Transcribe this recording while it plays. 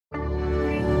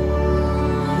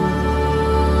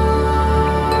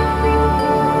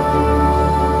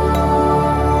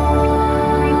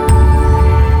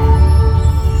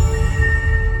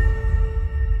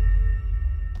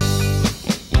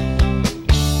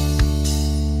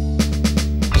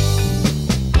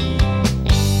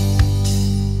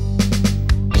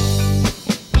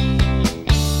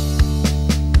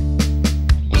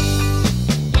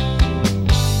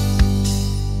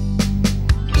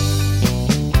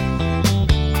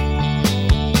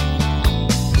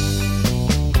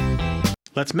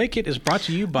Let's Make It is brought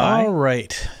to you by... All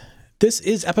right. This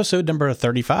is episode number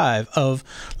 35 of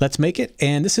Let's Make It,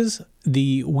 and this is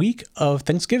the week of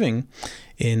Thanksgiving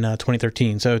in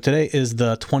 2013. So today is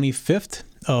the 25th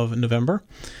of November,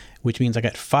 which means I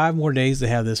got 5 more days to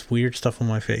have this weird stuff on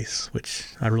my face, which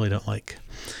I really don't like.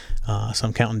 So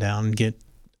I'm counting down and get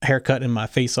a haircut and my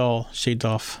face all shaved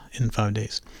off in 5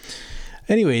 days.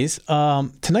 Anyways,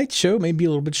 tonight's show may be a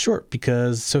little bit short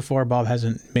because so far Bob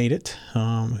hasn't made it.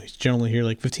 He's generally here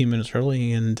like 15 minutes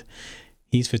early and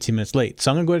he's 15 minutes late. So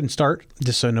I'm going to go ahead and start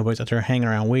just so nobody's out there hanging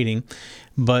around waiting.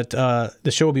 But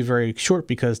the show will be very short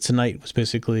because tonight was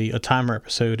basically a timer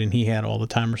episode and he had all the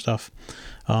timer stuff.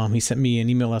 He sent me an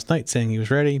email last night saying he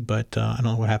was ready, but I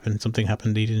don't know what happened. Something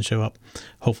happened. He didn't show up.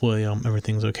 Hopefully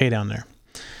everything's okay down there.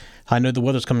 I know the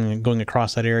weather's going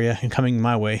across that area and coming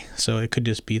my way, so it could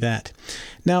just be that.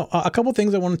 Now, a couple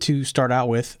things I wanted to start out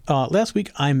with. Last week,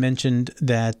 I mentioned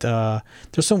that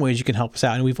there's some ways you can help us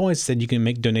out, and we've always said you can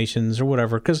make donations or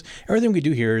whatever, because everything we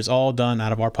do here is all done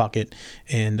out of our pocket,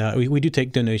 and we do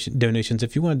take donations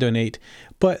if you want to donate.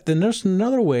 But then there's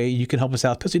another way you can help us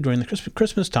out, especially during the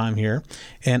Christmas time here,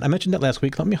 and I mentioned that last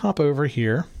week. Let me hop over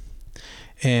here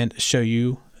and show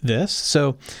you this.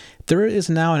 So there is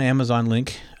now an Amazon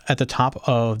link at the top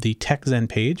of the TechZen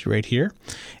page right here.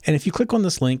 And if you click on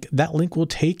this link, that link will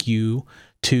take you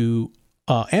to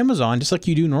Amazon, just like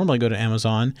you do normally go to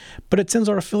Amazon, but it sends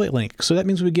our affiliate link. So that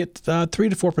means we get 3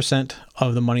 to 4%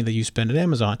 of the money that you spend at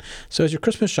Amazon. So as you're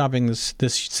Christmas shopping this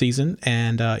season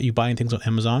and you buying things on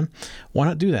Amazon, why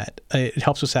not do that? It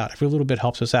helps us out. Every little bit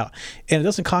helps us out. And it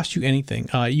doesn't cost you anything.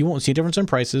 You won't see a difference in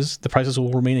prices. The prices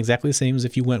will remain exactly the same as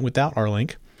if you went without our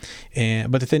link.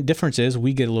 But the difference is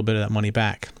we get a little bit of that money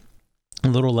back. A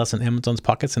little less in Amazon's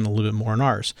pockets and a little bit more in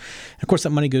ours. And of course,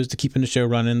 that money goes to keeping the show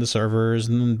running, the servers,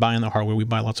 and then buying the hardware. We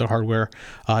buy lots of hardware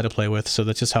to play with, so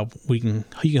that's just how you can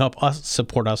help us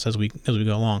support us as we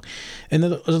go along. And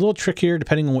there's a little trick here,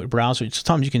 depending on what browser.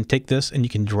 Sometimes you can take this and you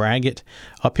can drag it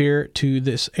up here to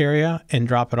this area and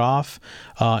drop it off.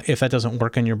 If that doesn't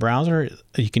work in your browser,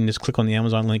 you can just click on the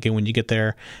Amazon link, and when you get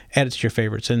there, add it to your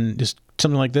favorites. And just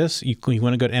something like this, you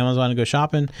want to go to Amazon and go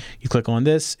shopping, you click on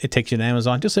this, it takes you to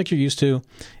Amazon just like you're used to,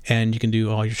 and you can do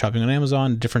all your shopping on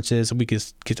Amazon. The difference is we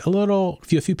get a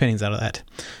few pennies out of that.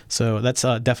 So that's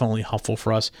definitely helpful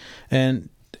for us, and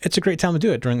it's a great time to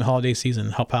do it during the holiday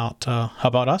season. Help out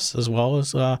us as well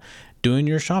as doing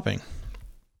your shopping.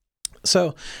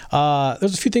 So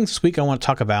there's a few things this week I want to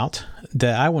talk about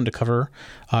that I wanted to cover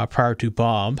prior to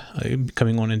Bob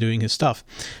coming on and doing his stuff.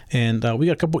 And we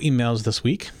got a couple emails this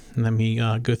week. Let me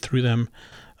go through them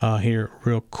here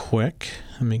real quick.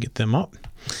 Let me get them up.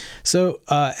 So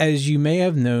as you may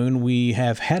have known, we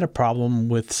have had a problem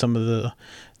with some of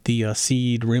the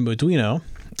Seed Rainbow Arduino.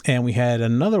 And we had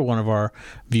another one of our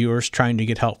viewers trying to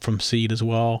get help from Seed as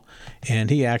well.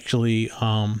 And he actually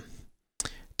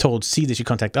told Seed they should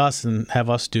contact us and have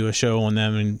us do a show on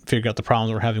them and figure out the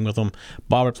problems we're having with them.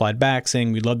 Bob replied back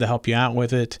saying we'd love to help you out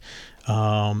with it,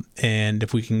 and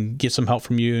if we can get some help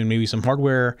from you and maybe some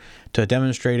hardware to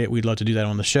demonstrate it, we'd love to do that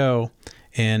on the show.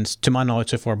 And to my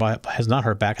knowledge so far, Bob has not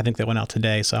heard back. I think that went out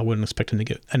today, so I wouldn't expect him to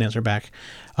get an answer back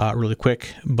really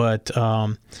quick. But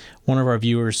one of our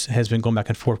viewers has been going back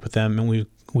and forth with them, and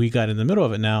we got in the middle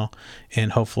of it now,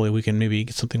 and hopefully we can maybe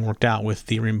get something worked out with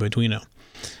the Rainbow Arduino.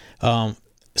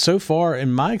 So far,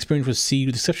 in my experience with Seed,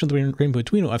 with the exception of the Rainbow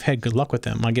Arduino, I've had good luck with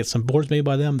them. I get some boards made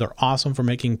by them. They're awesome for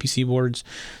making PC boards.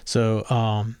 So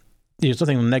there's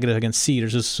nothing negative against Seed.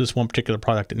 There's just this one particular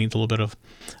product that needs a little bit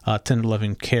of tender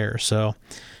loving care. So,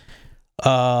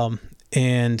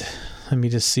 and let me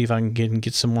just see if I can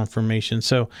get some more information.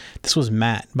 So this was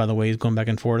Matt, by the way. He's going back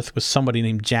and forth with somebody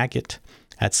named Jacket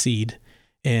at Seed.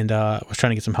 And was trying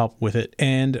to get some help with it.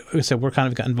 And like I said, we're kind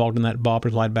of got involved in that. Bob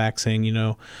replied back saying, we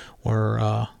kind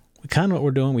of know what we're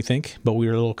doing, we think, but we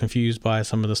were a little confused by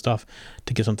some of the stuff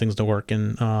to get some things to work.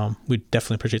 And we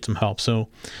definitely appreciate some help. So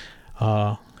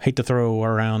hate to throw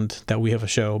around that we have a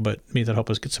show, but maybe that'll help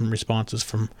us get some responses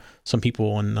from some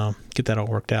people and get that all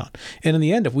worked out. And in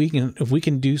the end, if we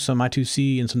can do some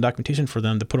I2C and some documentation for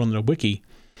them to put on their wiki,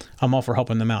 I'm all for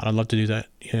helping them out. I'd love to do that,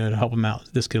 to help them out.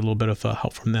 Just get a little bit of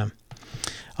help from them.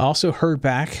 I also heard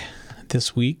back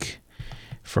this week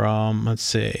from, let's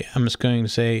see, I'm just going to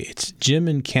say it's Jim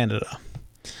in Canada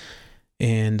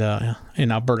and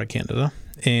in Alberta, Canada.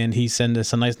 And he sent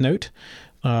us a nice note.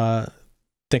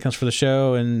 Thanking us for the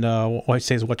show and while he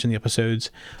says watching the episodes.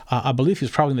 I believe he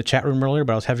was probably in the chat room earlier,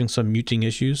 but I was having some muting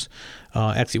issues.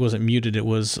 Actually, it wasn't muted. It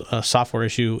was a software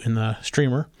issue in the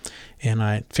streamer, and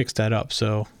I fixed that up.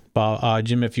 So,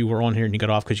 Jim, if you were on here and you got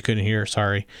off because you couldn't hear,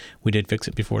 sorry. We did fix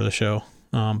it before the show.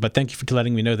 But thank you for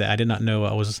letting me know that. I did not know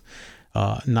I was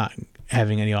not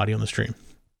having any audio on the stream.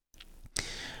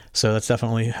 So that's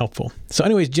definitely helpful. So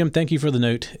anyways, Jim, thank you for the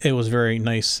note. It was very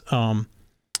nice to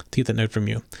get that note from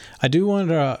you. I do want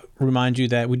to remind you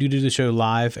that we do the show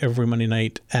live every Monday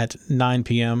night at 9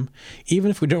 p.m.,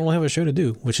 even if we don't really have a show to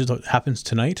do, which is what happens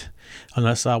tonight,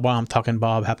 unless while I'm talking,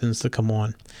 Bob happens to come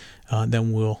on.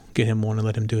 Then we'll get him on and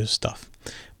let him do his stuff.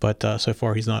 But so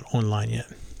far, he's not online yet.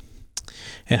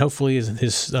 And hopefully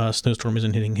his snowstorm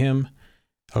isn't hitting him,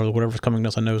 or whatever's coming to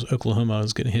us. I know Oklahoma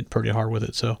is getting hit pretty hard with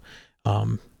it, so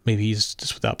maybe he's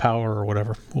just without power or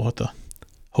whatever. We'll have to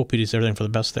hope he does everything for the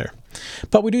best there.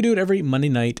 But we do it every Monday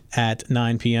night at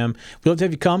 9 p.m. We'd love to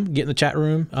have you come, get in the chat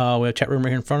room. We have a chat room right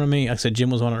here in front of me. Like I said,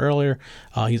 Jim was on it earlier.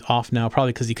 He's off now,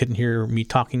 probably because he couldn't hear me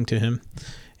talking to him.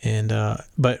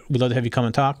 But we'd love to have you come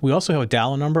and talk. We also have a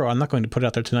dial number. I'm not going to put it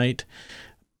out there tonight,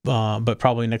 but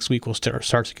probably next week we'll start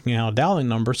taking out a dialing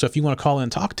number. So if you want to call in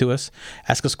and talk to us,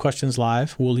 ask us questions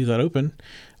live, we'll leave that open.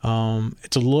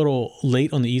 It's a little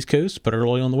late on the East Coast, but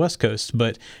early on the West Coast.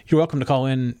 But you're welcome to call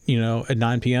in, at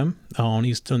 9 p.m. on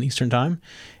Eastern time.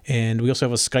 And we also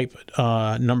have a Skype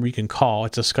number you can call.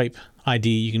 It's a Skype ID.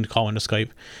 You can call into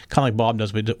Skype, kind of like Bob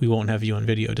does, but we won't have you on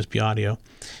video, just be audio.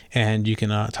 And you can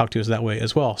talk to us that way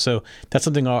as well. So that's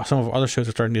something some of our other shows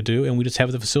are starting to do. And we just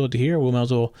have the facility here. We might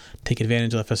as well take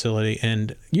advantage of the facility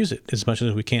and use it as much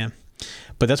as we can.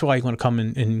 But that's why you want to come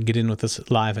and get in with us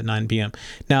live at 9 p.m.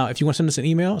 Now, if you want to send us an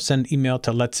email, send email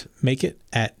to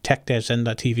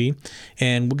letsmakeit@tech-zen.tv,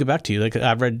 and we'll get back to you. Like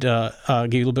I've read, gave you a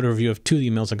little bit of a review of 2 of the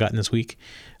emails I've gotten this week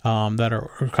that are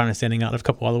kind of standing out. There's a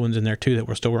couple other ones in there too that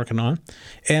we're still working on.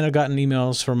 And I've gotten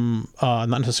emails from, not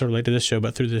necessarily related to this show,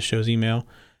 but through this show's email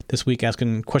this week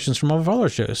asking questions from all of our other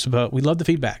shows. But we love the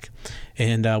feedback,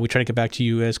 and we try to get back to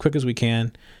you as quick as we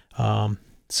can.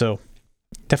 So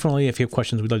definitely, if you have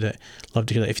questions, we'd love to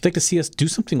hear that. If you'd like to see us do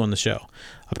something on the show,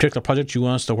 a particular project you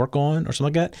want us to work on or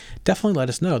something like that, definitely let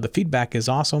us know. The feedback is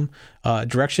awesome.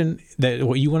 Direction that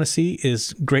what you want to see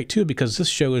is great too, because this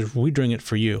show is we're doing it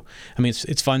for you. I mean,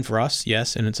 it's fun for us,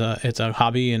 yes, and it's a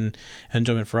hobby and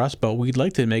enjoyment for us, but we'd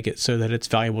like to make it so that it's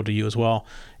valuable to you as well.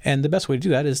 And the best way to do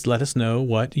that is let us know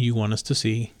what you want us to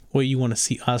see, what you want to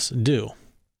see us do.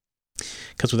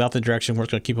 Because without the direction, we're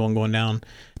just going to keep on going down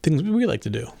things we like to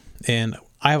do. And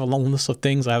I have a long list of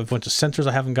things. I have a bunch of sensors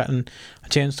I haven't gotten a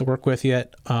chance to work with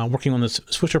yet. Working on this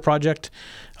switcher project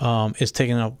is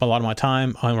taking up a lot of my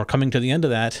time. We're coming to the end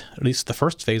of that, at least the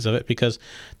first phase of it, because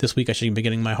this week I should be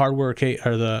getting my hardware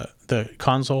or the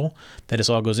console that this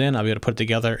all goes in. I'll be able to put it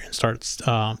together and start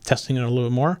testing it a little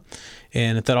bit more.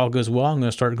 And if that all goes well, I'm going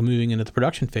to start moving into the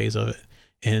production phase of it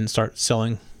and start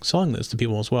selling those to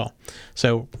people as well.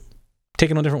 So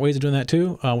taking on different ways of doing that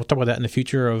too. We'll talk about that in the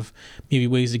future of maybe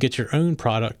ways to get your own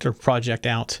product or project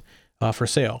out for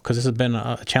sale. Because this has been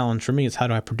a challenge for me. Is how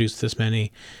do I produce this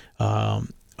many? How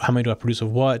many do I produce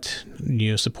of what?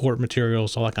 Support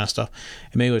materials, all that kind of stuff.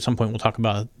 And maybe at some point we'll talk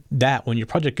about that when your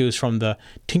project goes from the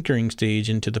tinkering stage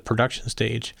into the production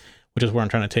stage, which is where I'm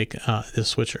trying to take this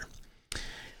switcher.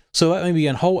 So that may be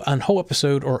a whole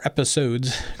episode or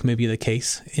episodes may be the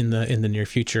case in the near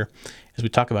future as we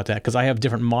talk about that, because I have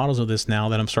different models of this now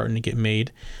that I'm starting to get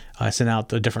made. I sent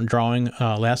out a different drawing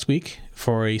last week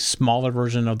for a smaller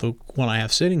version of the one I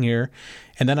have sitting here,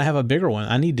 and then I have a bigger one.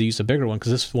 I need to use a bigger one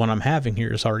because this one I'm having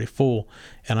here is already full,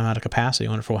 and I'm out of capacity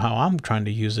on it for how I'm trying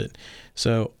to use it.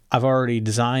 So I've already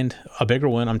designed a bigger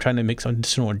one. I'm trying to make some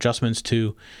additional adjustments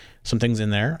to some things in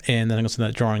there, and then I'm going to send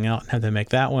that drawing out and have them make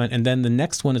that one. And then the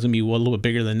next one is going to be a little bit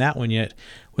bigger than that one yet,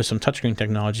 with some touchscreen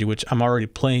technology, which I'm already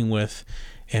playing with,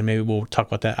 and maybe we'll talk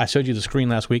about that. I showed you the screen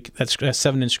last week. That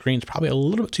 7-inch screen is probably a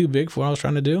little bit too big for what I was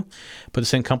trying to do, but the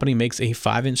same company makes a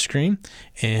 5-inch screen,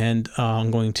 and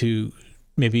I'm going to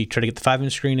maybe try to get the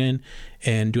 5-inch screen in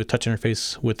and do a touch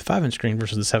interface with the 5-inch screen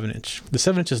versus the 7-inch. The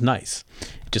 7-inch is nice,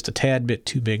 just a tad bit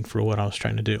too big for what I was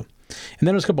trying to do. And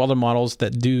then there's a couple other models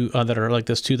that do that are like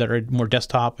this too, that are more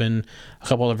desktop, and a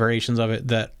couple other variations of it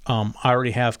that I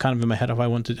already have kind of in my head of how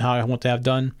I want to have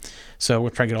done. So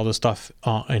we're trying to get all this stuff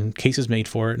and cases made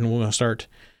for it, and we're going to start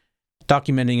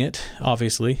documenting it,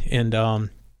 obviously, and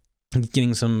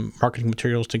getting some marketing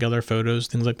materials together, photos,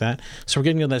 things like that. So we're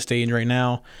getting to that stage right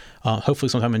now. Hopefully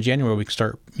sometime in January we can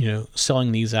start,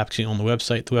 selling these actually on the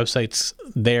website. The website's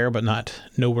there, but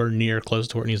nowhere near close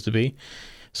to where it needs to be.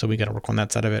 So we got to work on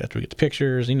that side of it after we get the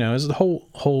pictures. There's the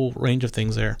whole range of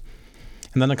things there.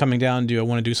 And then I'm coming down. Do I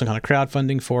want to do some kind of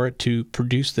crowdfunding for it to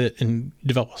produce it and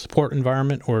develop a support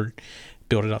environment, or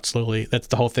build it out slowly? That's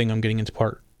the whole thing I'm getting into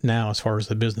part now as far as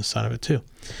the business side of it too.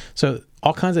 So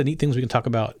all kinds of neat things we can talk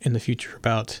about in the future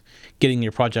about getting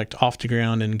your project off the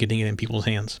ground and getting it in people's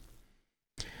hands.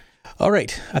 All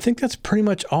right. I think that's pretty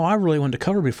much all I really wanted to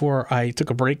cover before I took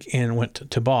a break and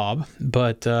went to Bob.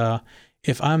 But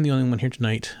if I'm the only one here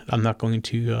tonight, I'm not going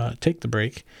to take the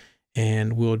break,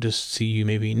 and we'll just see you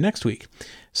maybe next week.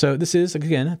 So this is,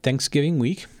 again, Thanksgiving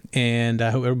week, and I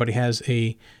hope everybody has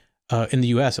in the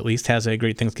U.S. at least, has a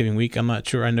great Thanksgiving week. I'm not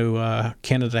sure. I know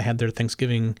Canada had their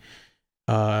Thanksgiving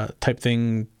type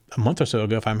thing a month or so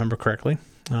ago, if I remember correctly.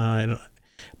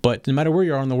 But no matter where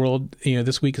you are in the world,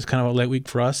 this week is kind of a late week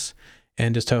for us,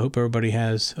 and just hope everybody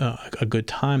has a good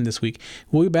time this week.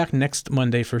 We'll be back next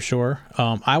Monday for sure.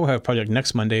 I will have a project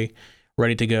next Monday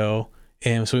ready to go,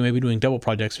 and so we may be doing double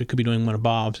projects. We could be doing one of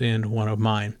Bob's and one of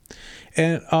mine.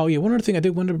 And one other thing I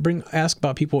did want to ask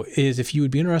about people is if you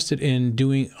would be interested in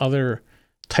doing other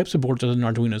types of boards other than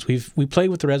Arduinos. We played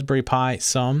with the Raspberry Pi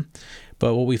some,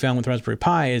 but what we found with Raspberry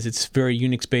Pi is it's very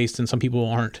Unix based, and some people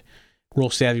aren't real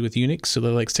savvy with Unix, so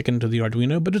they're like sticking to the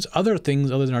Arduino. But there's other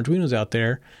things other than Arduinos out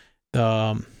there.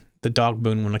 The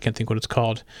Dogbone one, I can't think what it's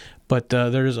called, but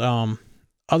there's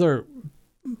other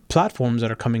platforms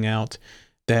that are coming out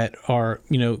that are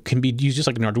can be used just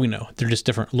like an Arduino. They're just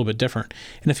different, a little bit different.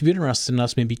 And if you're interested in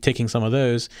us maybe taking some of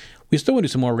those, we still want to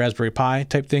do some more Raspberry Pi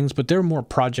type things, but they're more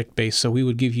project based. So we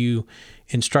would give you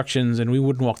instructions, and we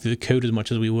wouldn't walk through the code as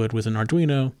much as we would with an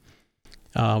Arduino.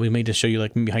 We may just show you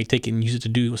like maybe how you take it and use it to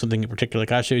do something in particular.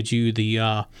 Like I showed you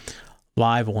the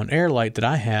Live on Air light that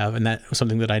I have, and that was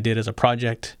something that I did as a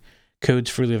project. Code's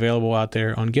freely available out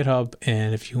there on GitHub,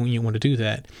 and if you want to do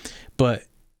that. But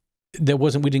we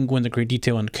didn't go into great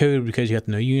detail on the code because you have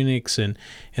to know Unix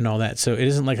and all that. So it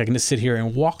isn't like I can just sit here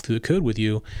and walk through the code with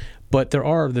you. But there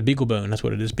are the BeagleBone. That's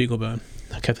what it is, BeagleBone.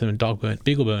 I kept them in Dogbone.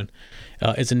 BeagleBone.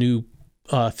 It's a new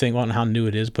thing. I don't know how new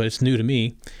it is, but it's new to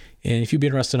me. And if you'd be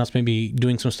interested in us maybe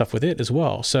doing some stuff with it as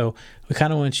well. So we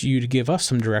kind of want you to give us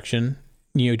some direction.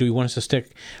 Do we want us to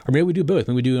stick, or maybe we do both.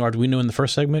 Maybe we do Arduino in the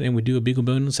first segment and we do a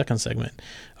BeagleBone in the second segment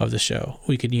of the show.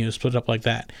 We could, split it up like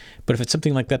that. But if it's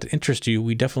something like that interests you,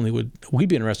 we'd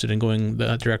be interested in going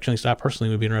that direction. At least I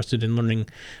personally would be interested in learning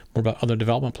more about other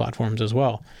development platforms as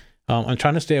well. I'm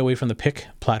trying to stay away from the PIC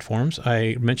platforms.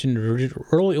 I mentioned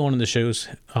early on in the show's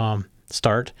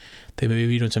start, they may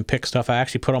be doing some PIC stuff. I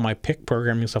actually put all my PIC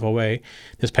programming stuff away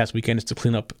this past weekend just to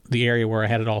clean up the area where I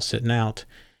had it all sitting out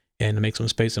and to make some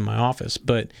space in my office.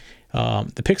 But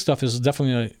the PIC stuff is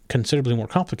definitely considerably more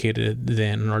complicated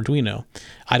than an Arduino.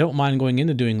 I don't mind going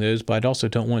into doing those, but I also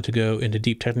don't want to go into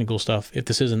deep technical stuff if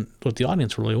this isn't what the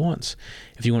audience really wants.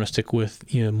 If you want to stick with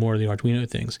more of the Arduino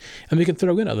things. And we can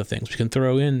throw in other things. We can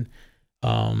throw in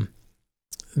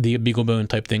the BeagleBone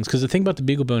type things, because the thing about the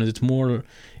BeagleBone is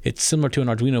it's similar to an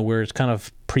Arduino where it's kind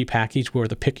of pre-packaged, where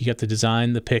the PIC, you have to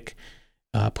design the PIC,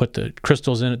 put the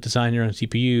crystals in it, design your own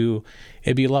CPU.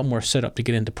 It'd be a lot more set up to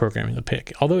get into programming the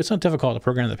PIC. Although it's not difficult to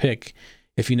program the PIC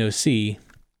if you know C,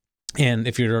 and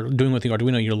if you're doing with the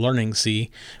Arduino, you're learning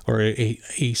C or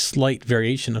a slight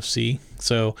variation of C,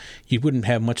 so you wouldn't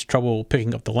have much trouble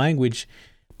picking up the language.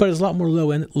 But it's a lot more low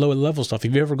level stuff.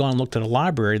 If you've ever gone and looked at a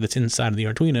library that's inside of the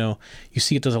Arduino, you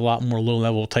see it does a lot more low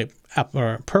level type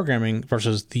programming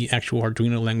versus the actual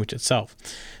Arduino language itself.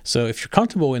 So if you're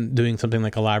comfortable in doing something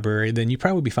like a library, then you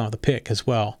probably would be fine with the PIC as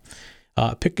well.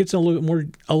 PIC gets a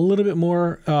little bit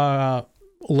more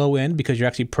low end because you're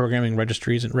actually programming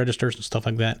registers and stuff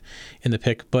like that in the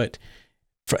PIC. But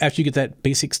after you get that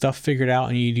basic stuff figured out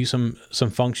and you do some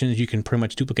functions, you can pretty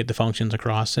much duplicate the functions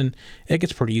across, and it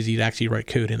gets pretty easy to actually write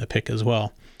code in the PIC as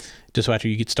well, just after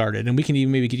you get started. And we can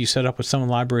even maybe get you set up with some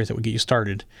libraries that would get you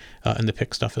started in the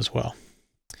PIC stuff as well.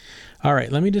 All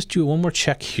right, let me just do one more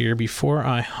check here before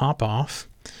I hop off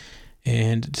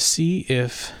and see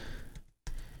if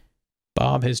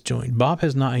Bob has joined. Bob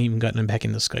has not even gotten back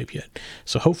into Skype yet,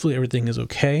 so hopefully everything is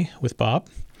okay with Bob.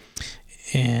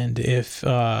 And if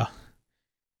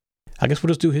I guess we'll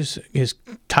just do his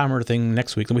timer thing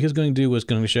next week. And what he's going to do is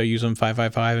going to show you some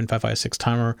 555 and 556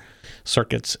 timer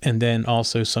circuits, and then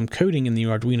also some coding in the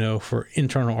Arduino for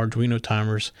internal Arduino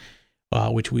timers,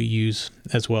 which we use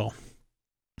as well.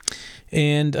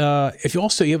 And if you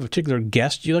have a particular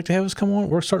guest you'd like to have us come on,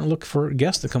 we're starting to look for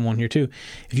guests to come on here too.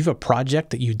 If you have a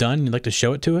project that you've done and you'd like to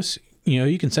show it to us,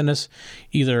 you can send us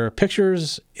either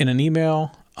pictures in an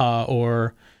email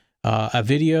or a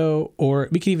video, or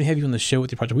we can even have you on the show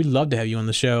with your project. We'd love to have you on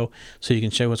the show so you can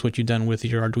show us what you've done with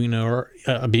your Arduino or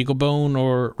a BeagleBone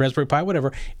or Raspberry Pi,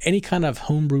 whatever. Any kind of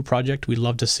homebrew project, we'd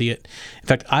love to see it. In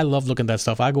fact, I love looking at that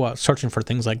stuff. I go out searching for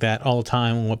things like that all the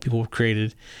time and what people have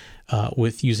created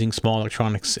with using small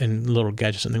electronics and little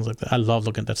gadgets and things like that. I love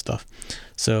looking at that stuff.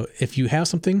 So if you have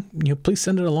something, please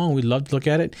send it along. We'd love to look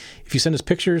at it. If you send us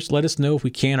pictures, let us know if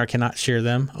we can or cannot share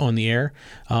them on the air.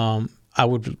 I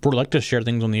would like to share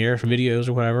things on the air, videos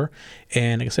or whatever.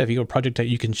 And like I said, if you have a project that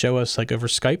you can show us like over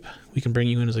Skype, we can bring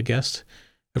you in as a guest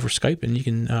over Skype, and you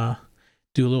can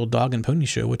do a little dog and pony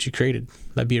show, what you created.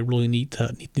 That'd be a really neat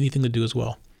thing to do as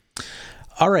well.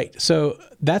 All right, so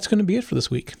that's going to be it for this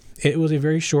week. It was a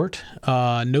very short,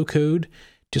 no code,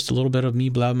 just a little bit of me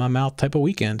blabbing my mouth type of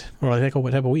weekend, or type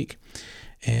of week.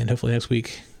 And hopefully next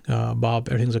week, Bob,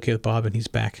 everything's okay with Bob, and he's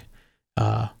back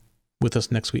with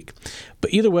us next week.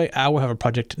 But either way, I will have a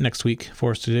project next week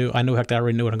for us to do. I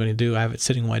already know what I'm going to do. I have it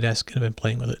sitting on my desk and I've been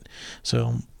playing with it. So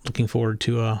I'm looking forward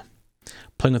to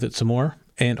playing with it some more.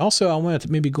 And also, I want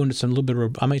to maybe go into some little bit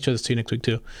of, I might show this to you next week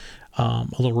too, a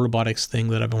little robotics thing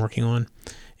that I've been working on.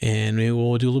 And maybe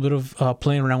we'll do a little bit of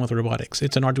playing around with robotics.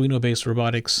 It's an Arduino-based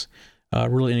robotics,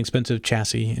 really inexpensive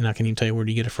chassis, and I can even tell you where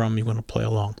to get it from. You want to play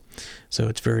along. So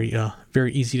it's very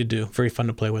easy to do, very fun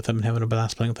to play with. I've been having a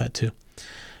blast playing with that too.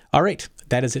 All right,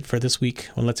 that is it for this week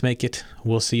on Let's Make It.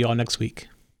 We'll see you all next week.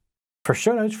 For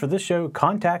show notes for this show,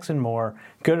 contacts, and more,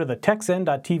 go to the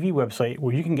TechZen.tv website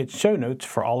where you can get show notes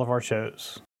for all of our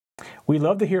shows. We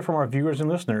love to hear from our viewers and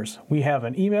listeners. We have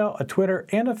an email, a Twitter,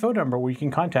 and a phone number where you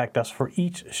can contact us for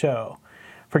each show.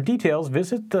 For details,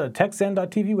 visit the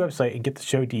TechZen.tv website and get the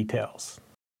show details.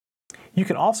 You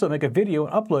can also make a video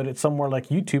and upload it somewhere like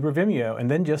YouTube or Vimeo,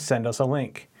 and then just send us a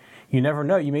link. You never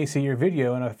know, you may see your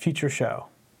video in a future show.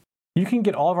 You can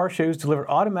get all of our shows delivered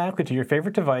automatically to your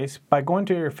favorite device by going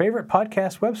to your favorite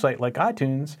podcast website like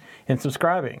iTunes and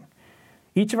subscribing.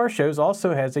 Each of our shows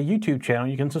also has a YouTube channel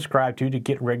you can subscribe to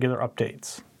get regular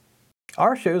updates.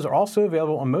 Our shows are also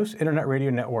available on most internet radio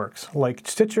networks like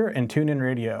Stitcher and TuneIn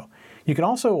Radio. You can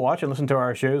also watch and listen to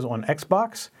our shows on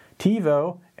Xbox,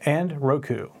 TiVo, and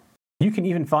Roku. You can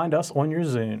even find us on your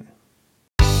Zune.